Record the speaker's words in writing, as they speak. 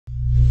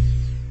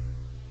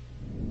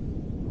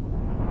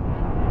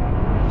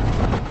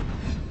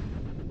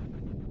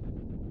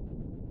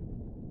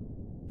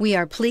We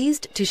are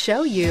pleased to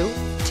show you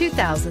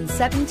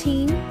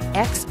 2017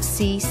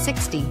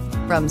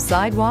 XC60. From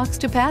sidewalks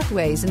to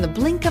pathways in the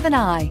blink of an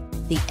eye,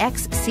 the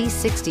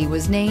XC60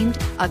 was named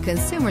a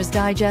Consumer's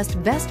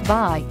Digest Best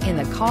Buy in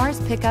the cars,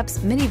 pickups,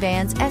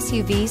 minivans,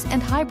 SUVs,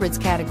 and hybrids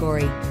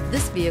category.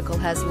 This vehicle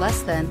has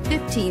less than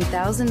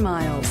 15,000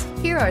 miles.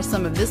 Here are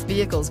some of this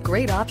vehicle's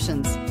great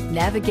options: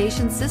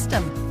 navigation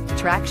system,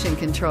 traction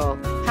control,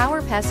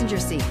 power passenger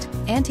seat,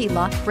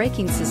 anti-lock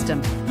braking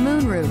system,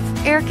 moonroof,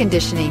 air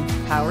conditioning,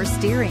 power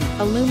steering,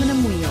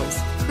 aluminum wheels,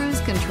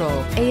 cruise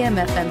control,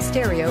 AM/FM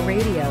stereo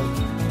radio.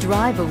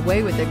 Drive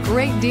away with a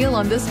great deal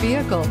on this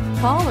vehicle.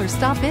 Call or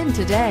stop in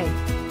today.